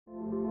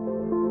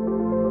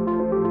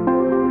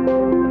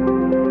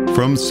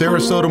From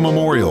Sarasota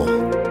Memorial,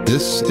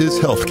 this is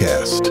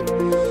HealthCast.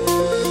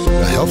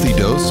 A healthy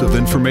dose of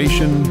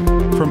information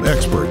from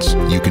experts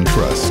you can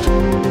trust.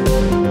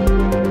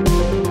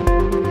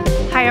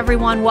 Hi,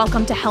 everyone.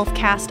 Welcome to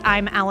HealthCast.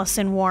 I'm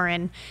Allison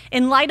Warren.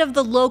 In light of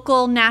the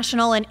local,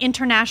 national, and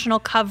international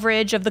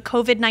coverage of the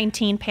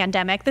COVID-19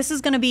 pandemic, this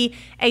is going to be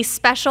a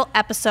special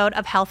episode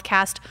of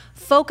HealthCast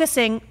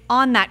focusing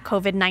on that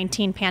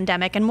COVID-19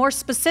 pandemic and more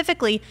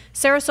specifically,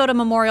 Sarasota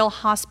Memorial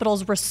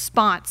Hospital's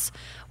response.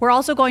 We're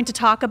also going to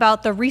talk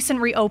about the recent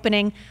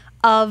reopening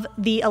of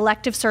the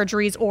elective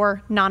surgeries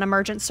or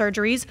non-emergent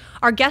surgeries.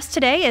 Our guest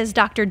today is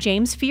Dr.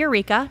 James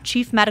Fiorica,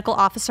 Chief Medical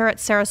Officer at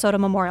Sarasota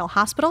Memorial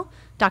Hospital.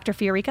 Dr.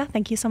 Fiorica,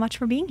 thank you so much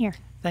for being here.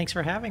 Thanks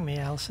for having me,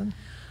 Allison.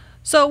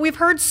 So we've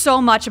heard so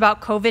much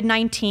about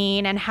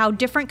COVID-19 and how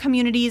different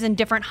communities and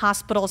different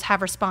hospitals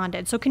have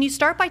responded. So can you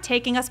start by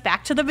taking us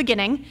back to the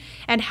beginning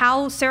and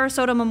how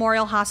Sarasota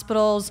Memorial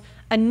Hospital's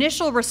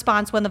initial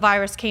response when the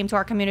virus came to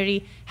our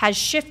community has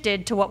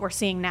shifted to what we're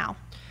seeing now?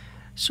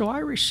 So I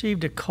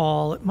received a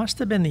call, it must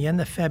have been the end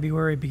of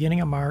February,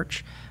 beginning of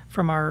March,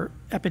 from our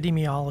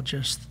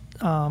epidemiologist.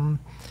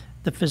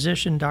 The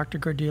physician, Dr.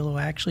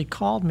 Gordillo, actually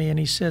called me and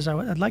he says,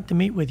 I'd like to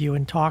meet with you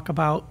and talk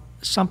about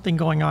something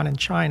going on in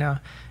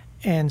China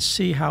and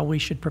see how we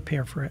should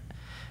prepare for it.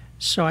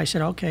 So I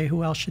said, okay,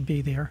 who else should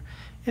be there?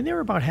 And there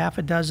were about half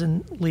a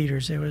dozen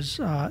leaders. There was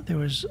our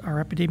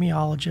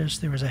epidemiologist,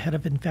 there was a head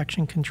of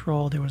infection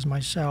control, there was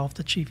myself,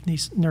 the chief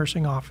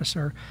nursing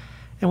officer.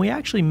 And we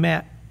actually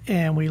met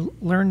and we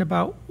learned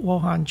about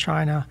Wuhan,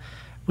 China.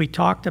 We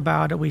talked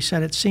about it. We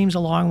said it seems a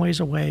long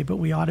ways away, but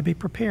we ought to be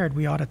prepared.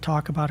 We ought to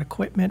talk about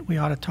equipment. We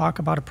ought to talk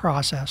about a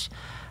process.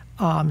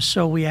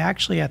 So we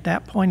actually, at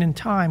that point in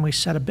time, we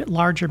set a bit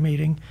larger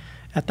meeting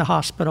at the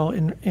hospital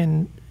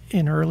in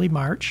early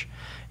March.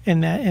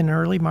 In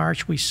early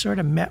March, we sort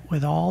of met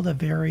with all the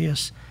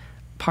various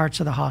parts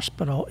of the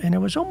hospital, and it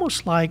was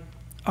almost like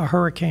a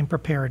hurricane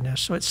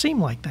preparedness. So it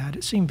seemed like that.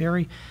 It seemed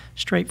very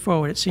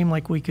straightforward. It seemed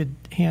like we could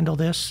handle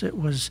this. It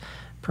was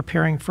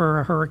preparing for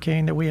a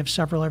hurricane that we have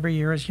several every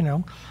year, as you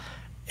know.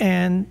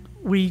 And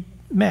we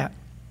met.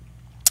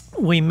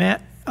 We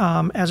met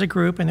as a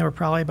group, and there were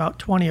probably about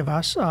 20 of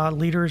us,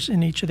 leaders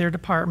in each of their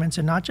departments,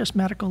 and not just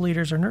medical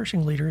leaders or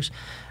nursing leaders,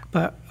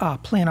 but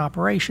plant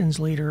operations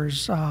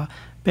leaders,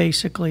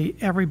 basically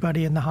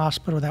everybody in the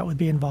hospital that would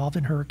be involved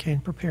in hurricane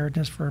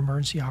preparedness for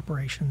emergency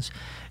operations.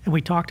 And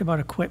we talked about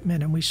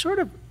equipment, and we sort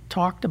of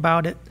talked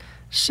about it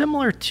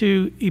similar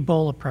to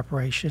Ebola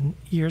preparation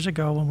years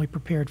ago when we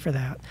prepared for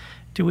that.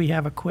 Do we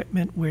have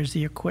equipment? Where's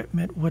the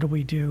equipment? What do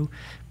we do?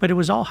 But it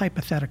was all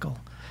hypothetical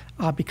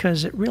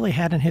because it really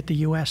hadn't hit the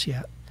U.S.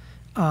 yet.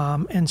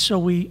 And so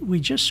we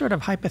just sort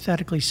of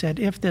hypothetically said,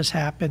 if this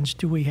happens,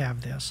 do we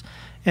have this?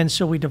 And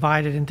so we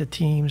divided into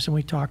teams and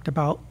we talked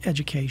about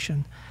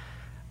education.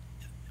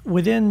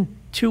 Within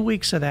 2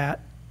 weeks of that,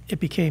 it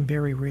became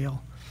very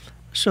real.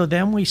 So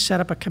then we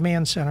set up a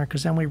command center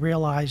because then we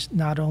realized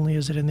not only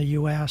is it in the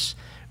U.S.,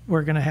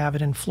 we're going to have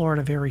it in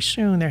Florida very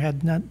soon. There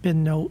had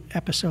been no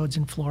episodes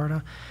in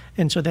Florida.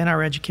 And so then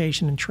our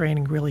education and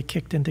training really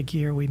kicked into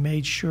gear. We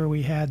made sure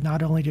we had,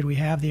 not only did we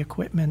have the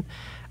equipment,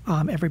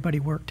 everybody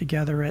worked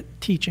together at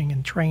teaching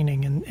and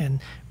training and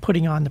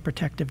putting on the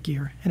protective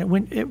gear. And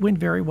it went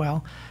very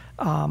well.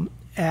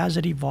 As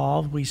it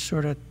evolved, we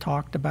sort of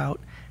talked about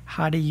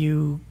how do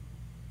you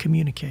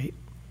communicate.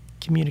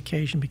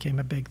 Communication became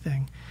a big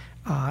thing.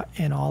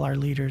 And all our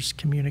leaders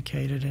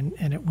communicated,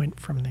 and it went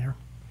from there.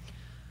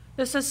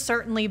 This has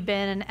certainly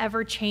been an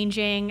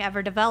ever-changing,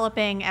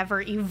 ever-developing,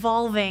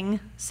 ever-evolving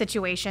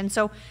situation.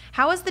 So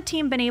how has the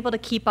team been able to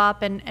keep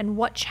up, and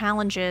what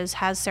challenges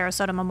has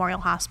Sarasota Memorial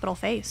Hospital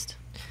faced?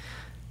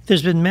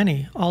 There's been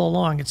many all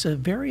along. It's a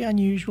very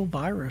unusual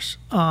virus.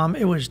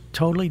 It was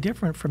totally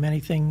different from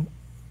anything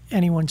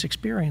anyone's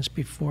experienced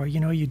before. You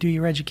know, you do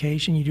your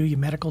education, you do your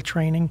medical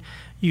training,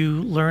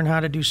 you learn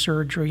how to do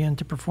surgery and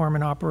to perform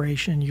an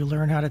operation, you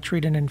learn how to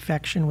treat an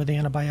infection with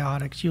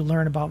antibiotics, you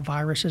learn about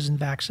viruses and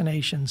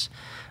vaccinations.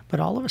 But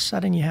all of a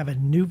sudden you have a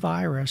new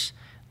virus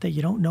that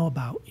you don't know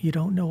about. You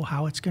don't know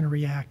how it's going to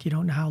react. You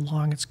don't know how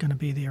long it's going to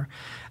be there.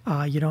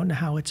 You don't know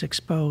how it's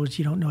exposed.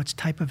 You don't know its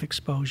type of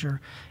exposure.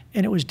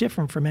 And it was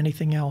different from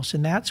anything else.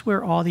 And that's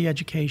where all the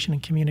education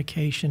and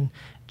communication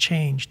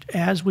changed.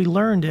 As we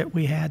learned it,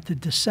 we had to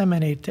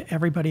disseminate it to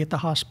everybody at the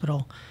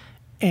hospital.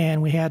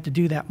 And we had to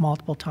do that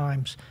multiple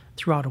times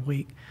throughout a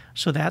week.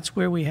 So that's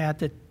where we had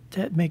to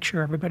make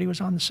sure everybody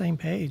was on the same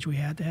page. We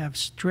had to have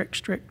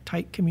strict,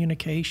 tight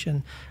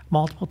communication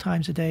multiple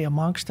times a day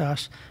amongst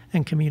us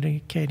and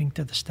communicating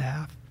to the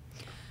staff.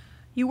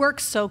 You work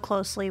so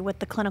closely with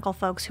the clinical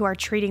folks who are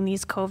treating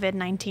these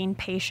COVID-19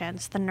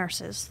 patients, the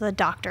nurses, the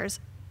doctors,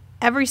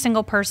 every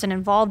single person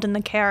involved in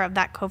the care of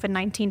that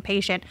COVID-19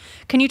 patient.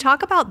 Can you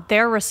talk about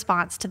their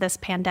response to this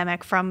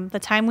pandemic from the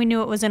time we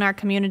knew it was in our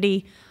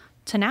community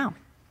to now?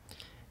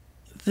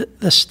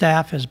 The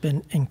staff has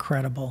been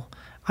incredible.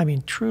 I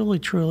mean,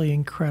 truly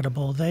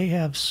incredible. They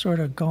have sort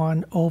of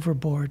gone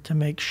overboard to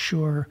make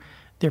sure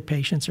their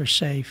patients are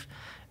safe.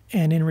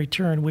 and in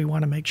return, we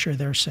want to make sure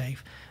they're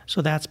safe.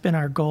 So that's been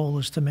our goal,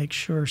 is to make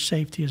sure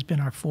safety has been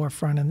our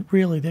forefront, and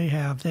really they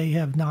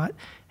have not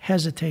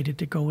hesitated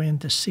to go in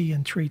to see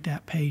and treat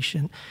that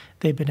patient.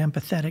 They've been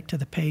empathetic to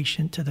the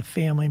patient, to the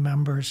family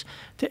members,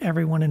 to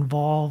everyone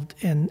involved,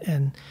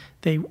 and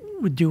they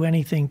would do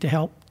anything to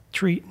help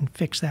treat and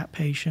fix that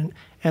patient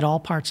at all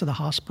parts of the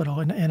hospital.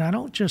 And I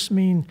don't just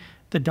mean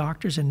the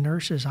doctors and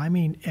nurses, I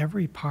mean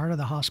every part of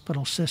the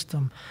hospital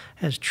system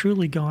has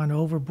truly gone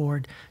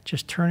overboard,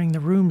 just turning the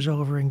rooms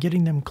over and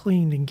getting them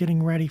cleaned and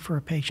getting ready for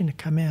a patient to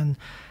come in,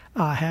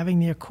 having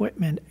the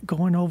equipment,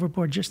 going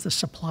overboard, just the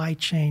supply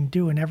chain,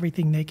 doing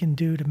everything they can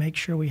do to make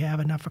sure we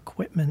have enough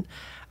equipment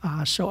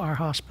so our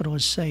hospital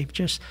is safe.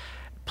 Just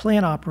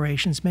plan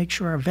operations, make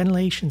sure our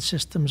ventilation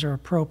systems are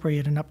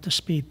appropriate and up to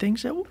speed,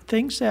 things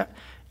that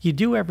you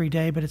do every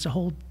day, but it's a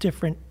whole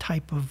different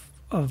type of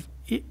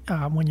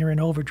when you're in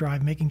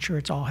overdrive, making sure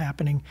it's all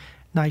happening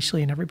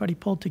nicely, and everybody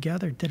pulled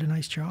together, did a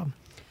nice job.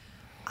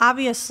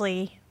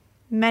 Obviously,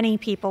 many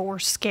people were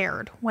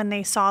scared when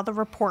they saw the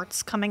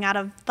reports coming out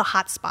of the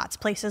hotspots,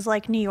 places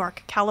like New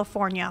York,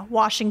 California,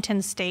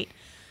 Washington State.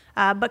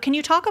 But can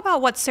you talk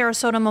about what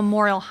Sarasota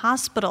Memorial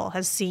Hospital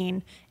has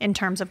seen in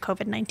terms of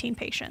COVID-19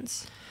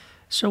 patients?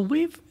 So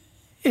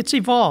it's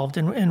evolved,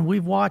 and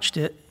we've watched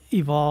it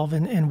evolve,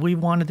 and we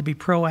wanted to be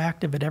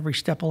proactive at every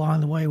step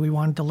along the way. We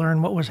wanted to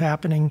learn what was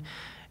happening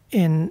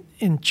in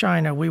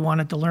China. We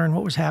wanted to learn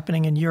what was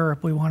happening in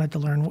Europe. We wanted to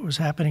learn what was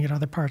happening in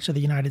other parts of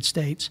the United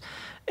States.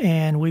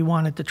 And we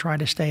wanted to try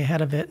to stay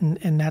ahead of it,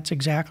 and that's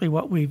exactly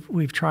what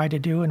we've tried to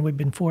do, and we've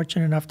been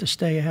fortunate enough to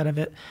stay ahead of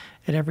it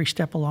at every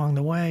step along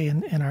the way,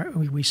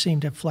 and we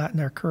seem to have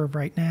flattened our curve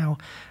right now.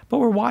 But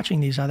we're watching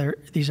these other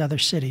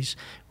cities.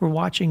 We're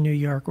watching New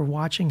York. We're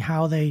watching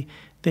how they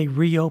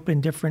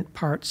reopen different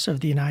parts of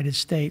the United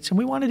States, and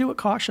we want to do it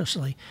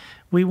cautiously.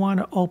 We want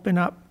to open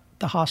up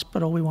the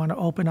hospital. We want to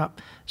open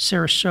up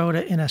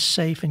Sarasota in a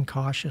safe and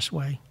cautious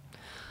way.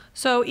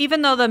 So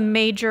even though the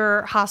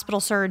major hospital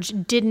surge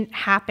didn't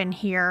happen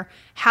here,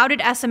 how did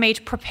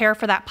SMH prepare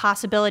for that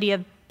possibility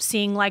of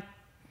seeing like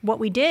what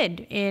we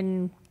did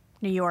in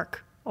New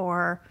York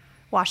or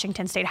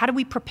Washington State? How did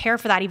we prepare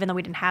for that even though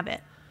we didn't have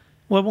it?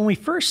 Well, when we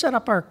first set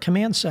up our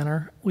command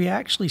center, we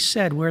actually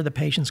said where the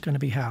patient's going to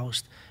be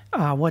housed.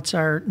 What's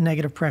our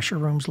negative pressure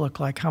rooms look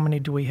like? How many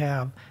do we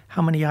have?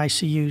 How many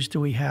ICUs do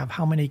we have?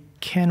 How many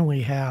can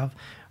we have?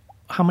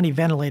 How many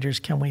ventilators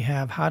can we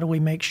have? How do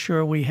we make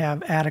sure we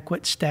have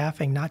adequate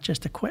staffing, not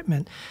just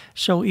equipment?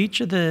 So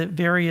each of the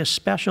various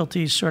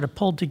specialties sort of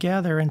pulled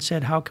together and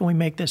said, how can we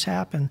make this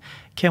happen?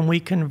 Can we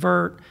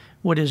convert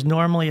what is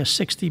normally a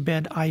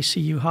 60-bed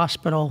ICU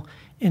hospital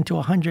into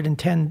a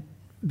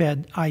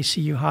 110-bed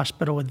ICU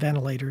hospital with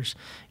ventilators?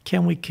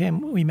 Can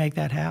we make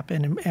that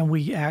happen? And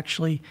we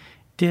actually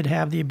did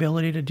have the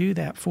ability to do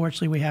that.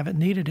 Fortunately, we haven't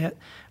needed it,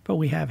 but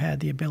we have had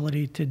the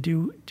ability to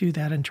do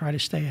that and try to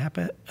stay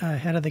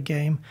ahead of the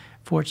game.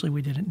 Fortunately,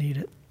 we didn't need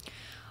it.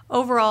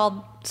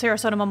 Overall,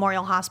 Sarasota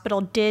Memorial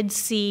Hospital did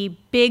see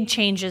big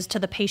changes to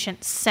the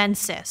patient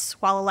census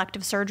while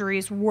elective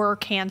surgeries were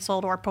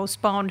canceled or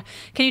postponed.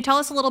 Can you tell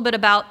us a little bit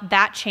about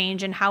that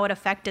change and how it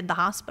affected the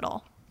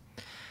hospital?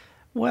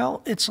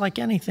 Well, it's like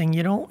anything.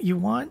 You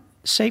want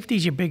safety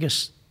is your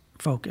biggest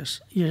focus.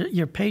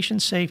 Your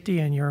patient safety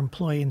and your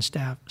employee and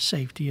staff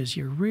safety is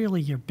really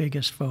your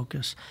biggest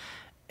focus.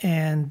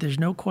 And there's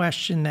no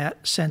question that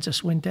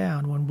census went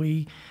down. When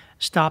we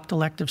stopped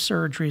elective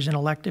surgeries and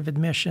elective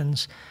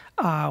admissions,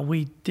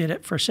 we did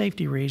it for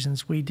safety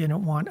reasons. We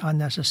didn't want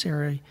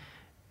unnecessary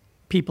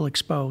people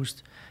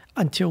exposed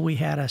until we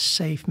had a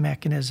safe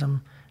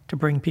mechanism to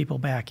bring people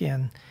back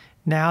in.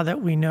 Now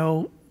that we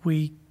know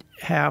we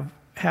have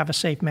a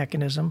safe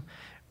mechanism,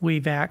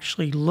 we've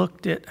actually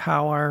looked at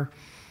how our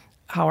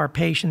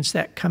patients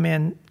that come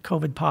in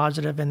COVID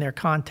positive and their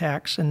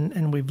contacts,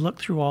 and we've looked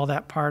through all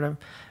that part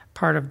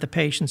of the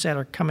patients that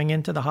are coming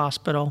into the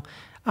hospital,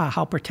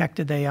 how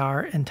protected they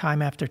are, and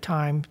time after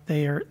time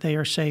they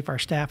are safe. Our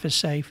staff is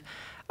safe.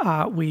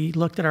 We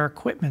looked at our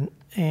equipment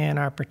and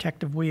our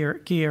protective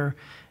gear,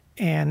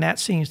 and that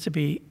seems to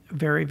be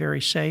very,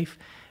 very safe.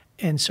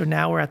 And so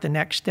now we're at the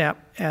next step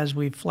as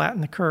we've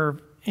flattened the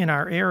curve in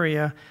our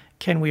area.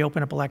 Can we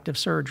open up elective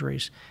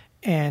surgeries?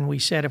 And we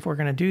said, if we're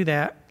going to do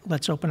that,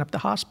 let's open up the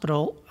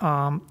hospital.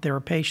 There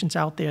are patients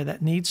out there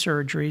that need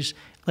surgeries.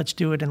 Let's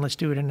do it, and let's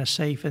do it in a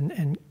safe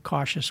and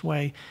cautious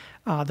way.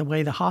 The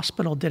way the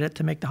hospital did it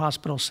to make the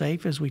hospital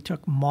safe is we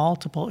took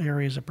multiple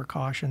areas of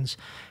precautions.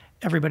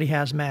 Everybody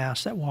has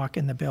masks that walk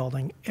in the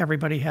building.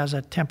 Everybody has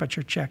a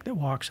temperature check that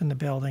walks in the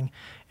building.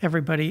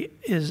 Everybody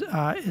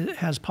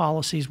has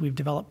policies. We've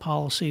developed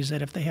policies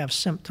that if they have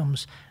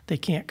symptoms, they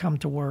can't come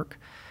to work.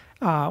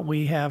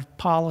 We have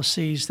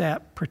policies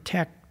that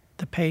protect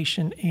the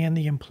patient and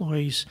the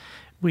employees.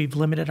 We've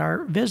limited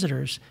our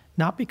visitors,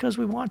 not because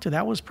we want to.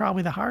 That was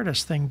probably the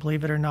hardest thing,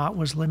 believe it or not,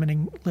 was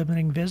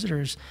limiting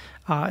visitors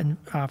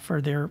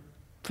for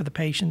the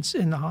patients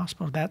in the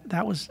hospital.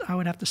 That was, I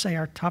would have to say,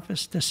 our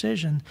toughest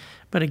decision.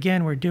 But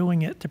again, we're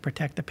doing it to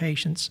protect the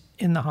patients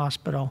in the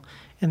hospital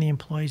and the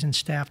employees and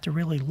staff, to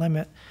really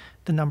limit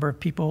the number of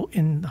people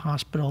in the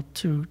hospital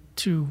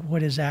to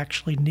what is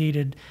actually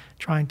needed,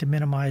 trying to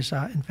minimize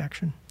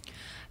infection.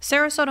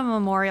 Sarasota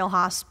Memorial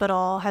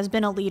Hospital has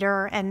been a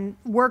leader and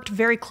worked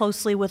very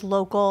closely with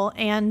local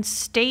and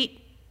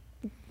state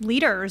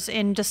leaders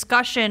in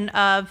discussion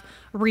of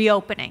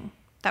reopening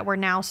that we're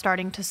now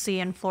starting to see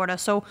in Florida.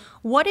 So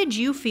what did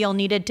you feel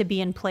needed to be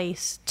in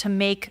place to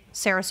make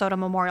Sarasota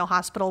Memorial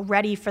Hospital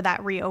ready for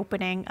that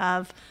reopening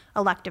of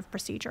elective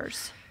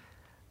procedures?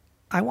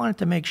 I wanted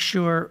to make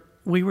sure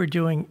we were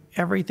doing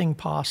everything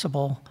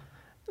possible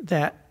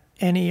that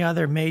any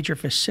other major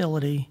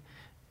facility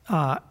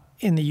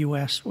in the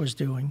U.S. was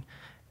doing.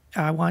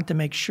 I wanted to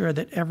make sure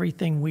that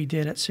everything we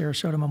did at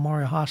Sarasota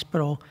Memorial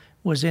Hospital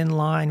was in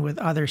line with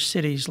other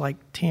cities like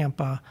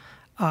Tampa,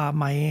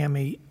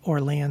 Miami,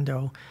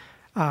 Orlando.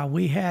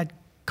 We had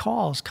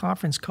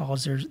conference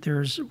calls.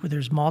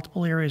 There's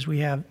multiple areas. We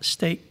have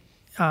state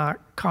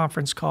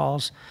conference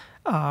calls.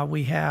 I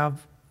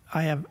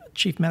have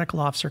chief medical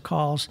officer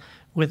calls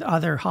with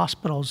other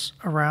hospitals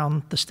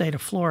around the state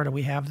of Florida.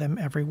 We have them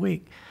every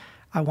week.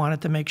 I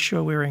wanted to make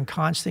sure we were in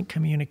constant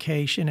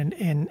communication,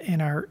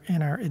 and our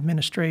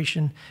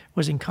administration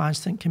was in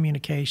constant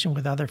communication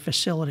with other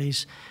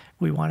facilities.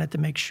 We wanted to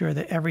make sure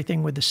that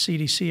everything with the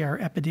CDC, our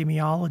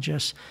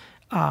epidemiologists,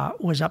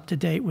 was up to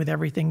date with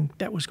everything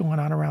that was going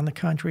on around the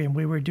country, and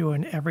we were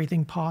doing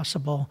everything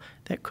possible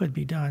that could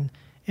be done.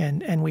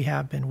 And we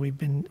have been. We've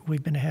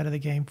been ahead of the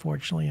game,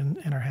 fortunately,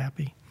 and are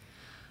happy.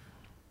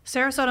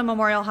 Sarasota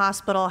Memorial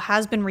Hospital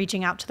has been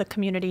reaching out to the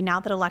community now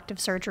that elective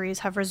surgeries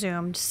have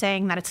resumed,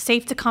 saying that it's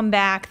safe to come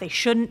back, they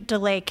shouldn't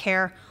delay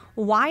care.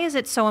 Why is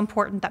it so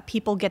important that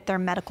people get their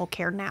medical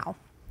care now?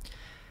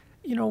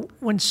 You know,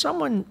 when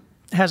someone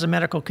has a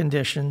medical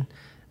condition,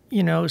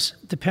 you know,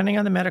 depending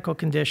on the medical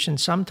condition,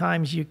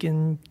 sometimes you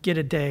can get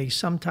a day,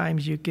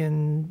 sometimes you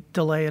can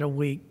delay it a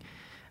week.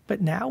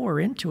 But now we're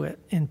we're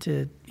getting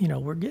into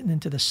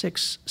the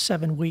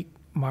 6-7 week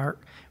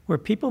mark where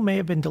people may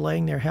have been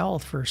delaying their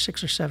health for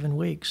 6 or 7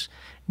 weeks.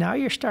 Now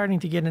you're starting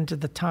to get into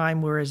the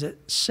time where is it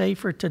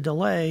safer to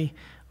delay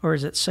or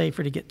is it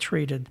safer to get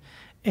treated?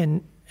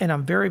 And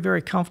I'm very,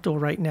 very comfortable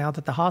right now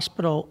that the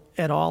hospital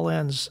at all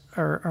ends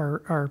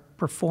are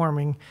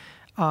performing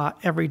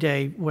every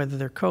day, whether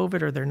they're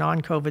COVID or they're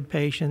non-COVID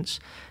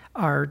patients.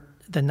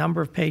 The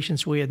number of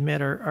patients we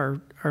admit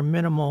are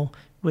minimal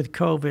with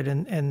COVID,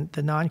 and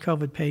the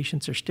non-COVID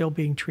patients are still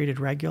being treated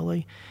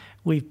regularly.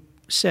 We've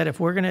said if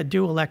we're going to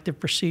do elective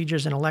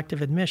procedures and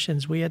elective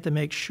admissions, we had to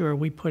make sure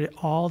we put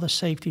all the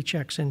safety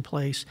checks in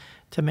place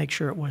to make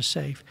sure it was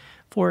safe.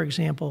 For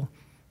example,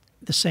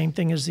 the same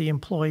thing as the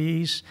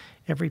employees.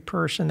 Every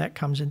person that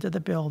comes into the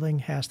building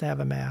has to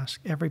have a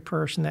mask. Every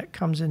person that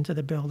comes into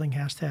the building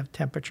has to have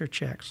temperature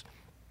checks.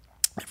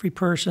 Every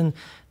person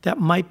that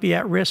might be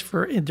at risk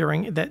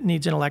that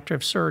needs an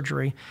elective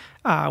surgery,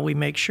 we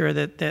make sure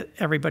that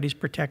everybody's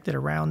protected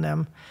around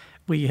them.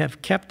 We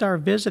have kept our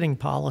visiting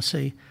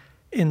policy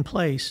in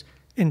place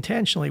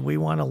intentionally. We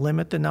want to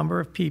limit the number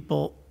of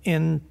people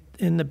in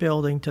the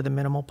building to the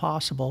minimal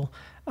possible,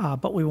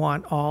 but we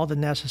want all the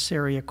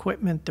necessary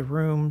equipment, the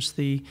rooms,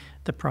 the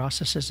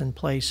processes in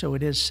place so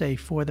it is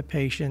safe for the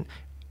patient.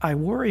 I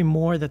worry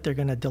more that they're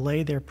going to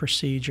delay their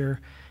procedure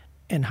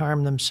and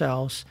harm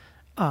themselves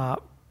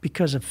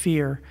because of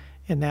fear,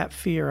 and that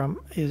fear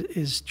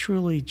is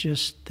truly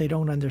just they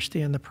don't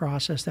understand the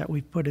process that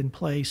we've put in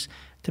place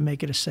to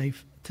make it a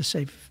safe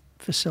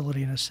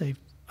facility and a safe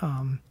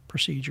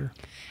procedure.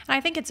 And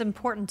I think it's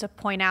important to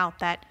point out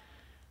that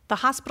the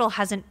hospital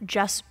hasn't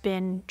just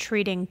been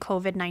treating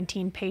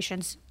COVID-19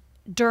 patients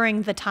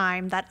during the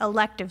time that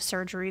elective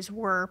surgeries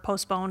were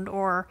postponed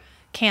or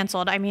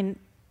canceled. I mean,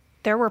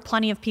 there were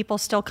plenty of people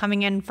still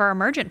coming in for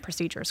emergent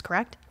procedures,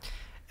 correct?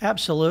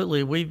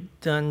 Absolutely. We've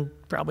done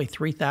probably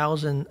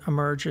 3,000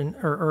 emergent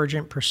or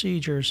urgent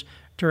procedures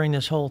during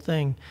this whole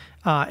thing.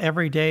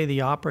 Every day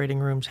the operating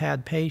rooms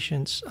had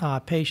patients.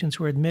 Patients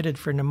were admitted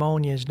for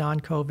pneumonias,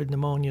 non-COVID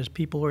pneumonias.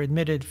 People were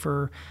admitted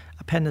for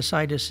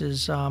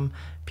appendicitis.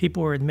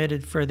 People were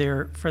admitted for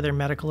their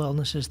medical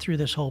illnesses through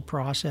this whole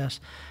process.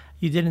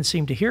 You didn't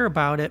seem to hear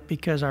about it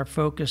because our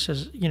focus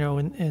is,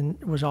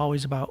 and was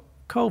always about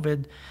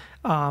COVID,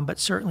 but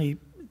certainly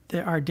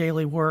our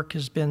daily work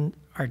has been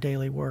our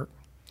daily work.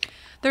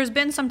 There's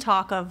been some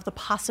talk of the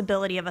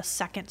possibility of a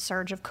second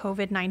surge of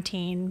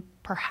COVID-19,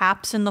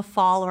 perhaps in the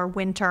fall or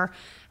winter.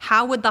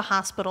 How would the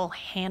hospital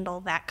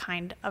handle that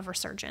kind of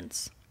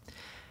resurgence?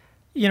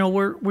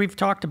 We've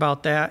talked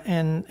about that,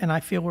 and I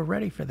feel we're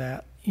ready for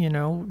that.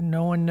 No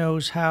one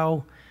knows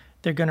how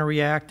they're going to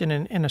react in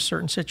a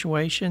certain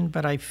situation,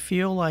 but I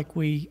feel like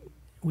we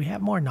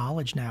have more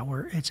knowledge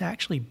now. It's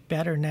actually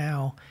better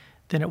now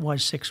than it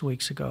was 6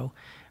 weeks ago.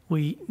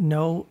 We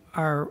know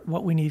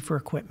what we need for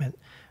equipment.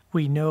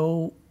 We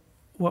know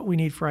what we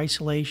need for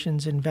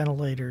isolations and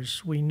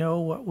ventilators. We know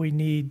what we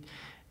need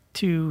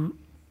to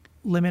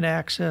limit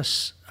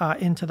access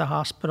into the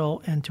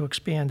hospital and to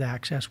expand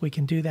access. We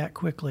can do that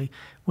quickly.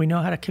 We know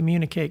how to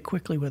communicate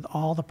quickly with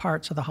all the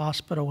parts of the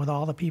hospital, with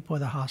all the people of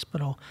the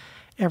hospital.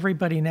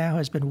 Everybody now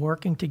has been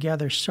working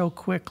together so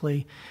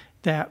quickly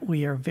that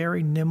we are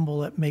very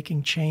nimble at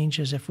making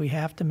changes. If we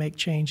have to make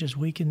changes,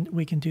 we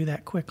can do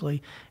that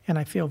quickly. And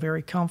I feel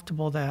very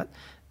comfortable that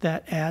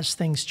as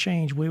things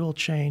change, we will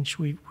change.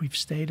 We've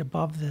stayed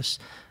above this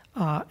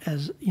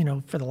as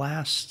for the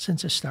last,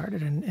 since it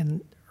started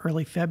in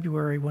early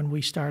February when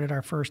we started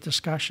our first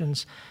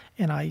discussions,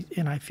 and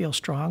I feel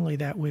strongly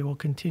that we will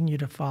continue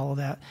to follow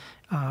that.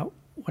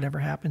 Whatever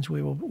happens,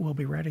 we'll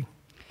be ready.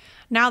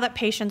 Now that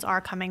patients are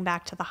coming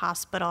back to the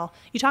hospital,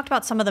 you talked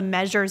about some of the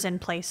measures in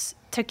place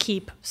to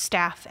keep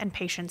staff and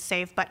patients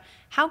safe, but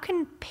how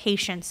can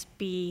patients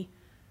be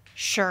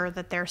sure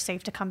that they're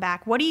safe to come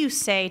back? What do you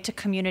say to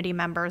community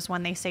members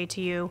when they say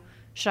to you,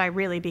 should I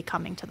really be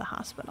coming to the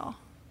hospital?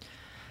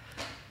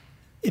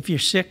 If you're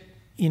sick,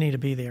 you need to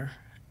be there.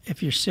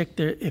 If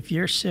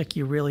you're sick,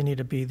 you really need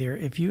to be there.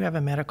 If you have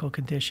a medical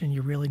condition,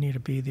 you really need to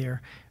be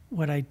there.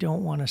 What I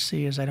don't want to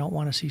see is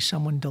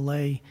someone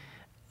delay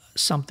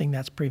something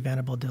that's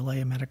preventable,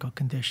 delay a medical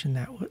condition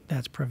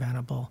that's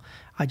preventable.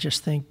 I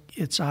just think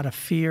it's out of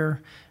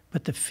fear,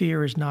 but the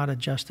fear is not a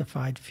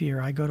justified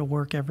fear. I go to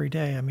work every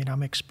day. I mean,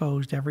 I'm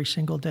exposed every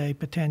single day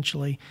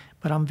potentially,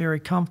 but I'm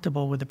very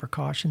comfortable with the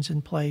precautions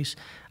in place.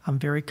 I'm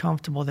very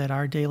comfortable that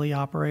our daily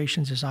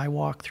operations, as I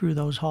walk through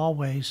those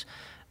hallways,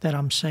 that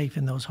I'm safe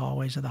in those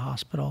hallways of the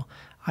hospital.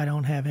 I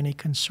don't have any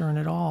concern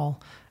at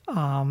all.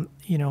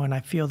 And I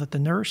feel that the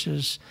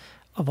nurses,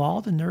 of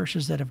all the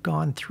nurses that have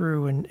gone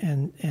through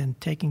and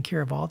taken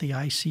care of all the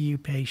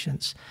ICU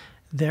patients,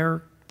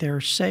 they're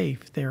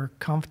safe. They're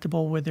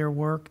comfortable with their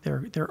work.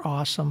 They're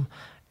awesome,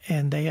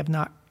 and they have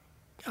not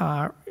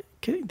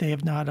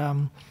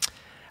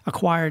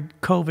acquired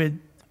COVID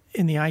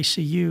in the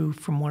ICU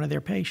from one of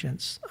their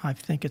patients. I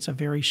think it's a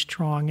very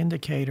strong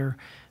indicator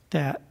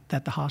that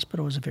the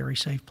hospital is a very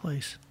safe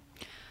place.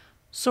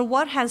 So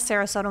what has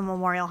Sarasota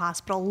Memorial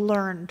Hospital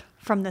learned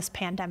from this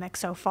pandemic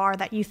so far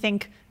that you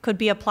think could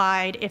be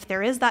applied if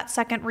there is that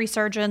second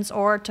resurgence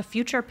or to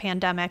future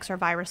pandemics or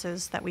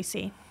viruses that we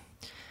see?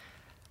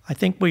 I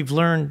think we've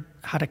learned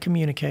how to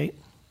communicate.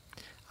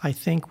 I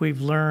think we've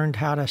learned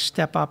how to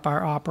step up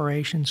our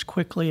operations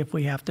quickly if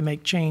we have to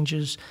make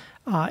changes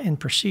in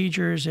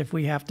procedures, if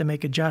we have to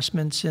make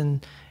adjustments in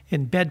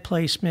bed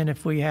placement,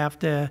 if we have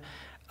to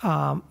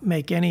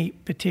make any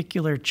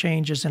particular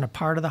changes in a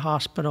part of the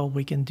hospital,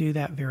 we can do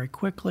that very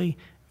quickly,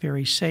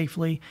 very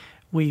safely.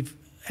 We've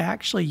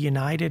actually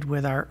united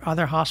with our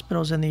other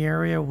hospitals in the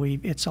area.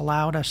 It's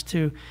allowed us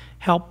to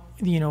help,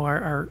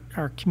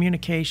 our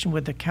communication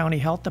with the county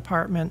health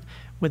department,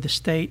 with the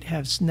state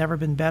has never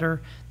been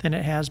better than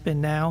it has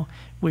been now.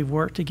 We've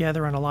worked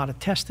together on a lot of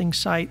testing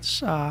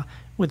sites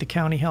with the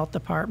county health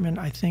department.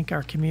 I think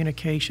our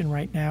communication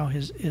right now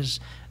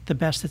is the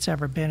best it's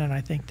ever been, and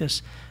I think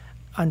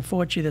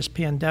unfortunately, this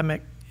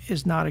pandemic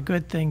is not a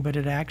good thing, but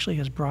it actually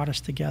has brought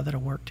us together to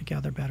work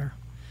together better.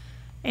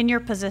 In your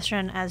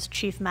position as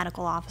Chief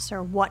Medical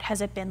Officer, what has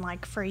it been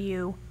like for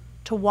you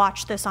to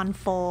watch this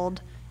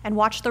unfold and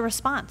watch the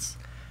response?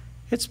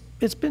 It's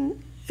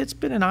been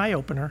an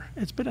eye-opener.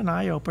 It's been an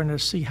eye-opener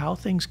to see how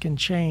things can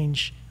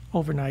change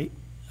overnight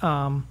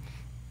in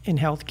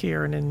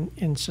healthcare and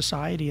in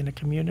society and the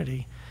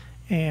community.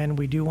 And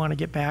we do want to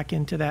get back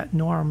into that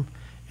norm,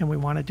 and we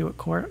want to do it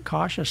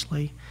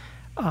cautiously.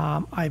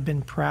 I've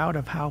been proud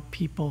of how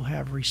people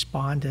have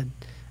responded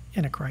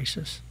in a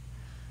crisis.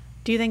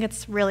 Do you think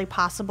it's really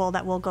possible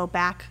that we'll go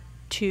back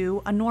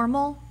to a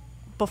normal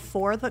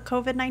before the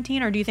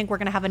COVID-19, or do you think we're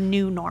going to have a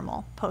new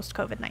normal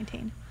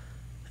post-COVID-19?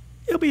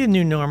 It'll be a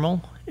new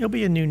normal.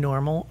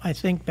 I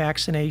think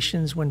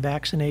when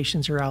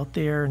vaccinations are out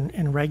there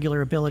and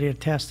regular ability to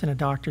test in a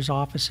doctor's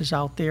office is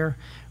out there,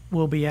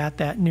 we'll be at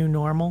that new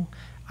normal.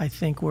 I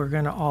think we're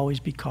going to always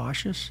be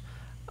cautious.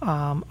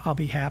 I'll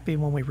be happy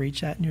when we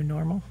reach that new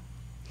normal.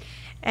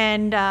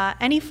 And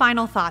any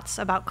final thoughts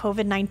about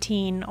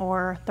COVID-19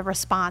 or the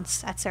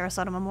response at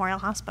Sarasota Memorial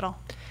Hospital?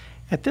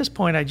 At this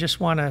point, I just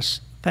want to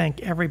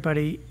thank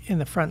everybody in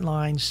the front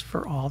lines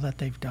for all that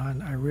they've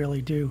done. I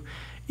really do.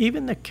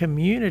 Even the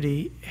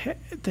community,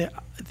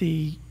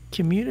 the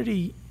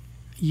community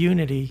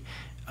unity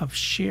of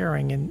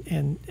sharing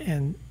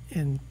and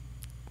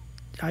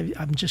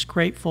I'm just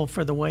grateful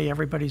for the way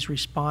everybody's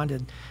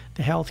responded.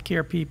 The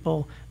healthcare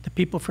people, the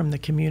people from the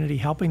community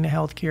helping the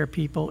healthcare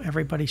people,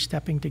 everybody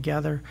stepping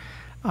together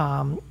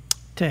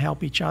to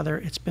help each other.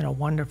 It's been a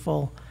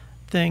wonderful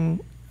thing.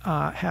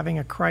 Having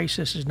a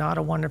crisis is not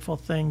a wonderful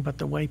thing, but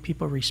the way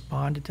people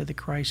responded to the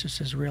crisis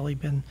has really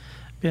been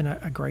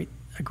a great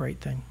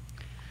thing.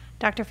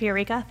 Dr.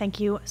 Fiorica, thank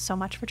you so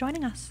much for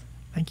joining us.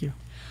 Thank you.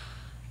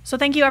 So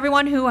thank you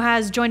everyone who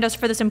has joined us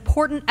for this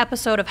important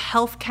episode of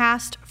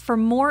HealthCast. For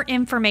more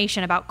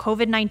information about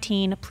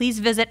COVID-19, please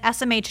visit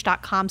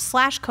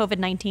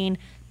smh.com/COVID-19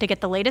 to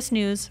get the latest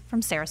news from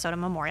Sarasota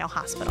Memorial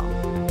Hospital.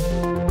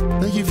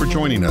 Thank you for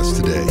joining us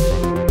today.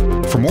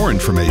 For more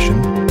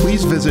information,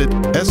 please visit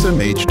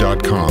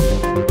smh.com.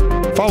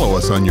 Follow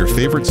us on your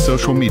favorite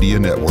social media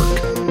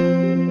network.